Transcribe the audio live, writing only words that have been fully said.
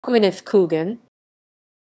Gwynneth Coogan.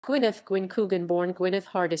 Gwynneth Coogan, born Gwynneth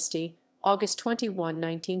Hardesty, August 21,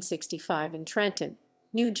 1965, in Trenton,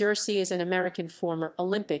 New Jersey, is an American former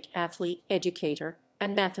Olympic athlete, educator,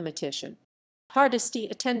 and mathematician. Hardesty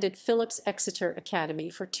attended Phillips Exeter Academy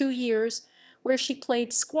for 2 years, where she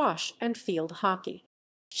played squash and field hockey.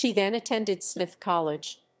 She then attended Smith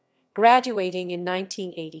College, graduating in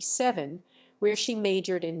 1987, where she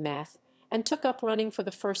majored in math and took up running for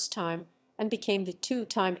the first time and became the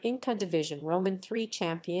 2-time NCAA Division III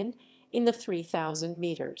champion in the 3,000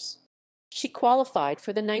 meters. She qualified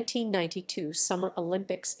for the 1992 Summer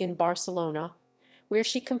Olympics in Barcelona, where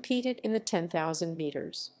she competed in the 10,000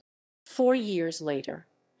 meters. 4 years later,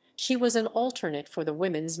 she was an alternate for the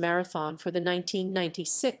women's marathon for the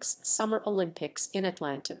 1996 Summer Olympics in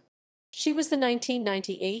Atlanta. She was the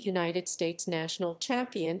 1998 United States national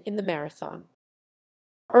champion in the marathon.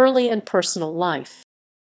 Early and personal life.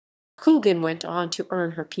 Coogan went on to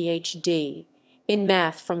earn her Ph.D. in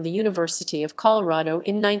math from the University of Colorado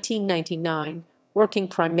in 1999, working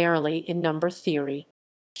primarily in number theory.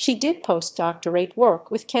 She did postdoctorate work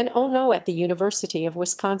with Ken Ono at the University of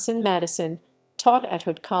Wisconsin-Madison, taught at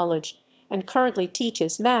Hood College, and currently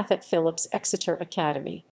teaches math at Phillips Exeter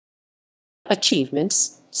Academy.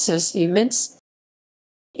 Achievements.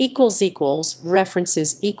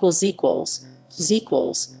 References ==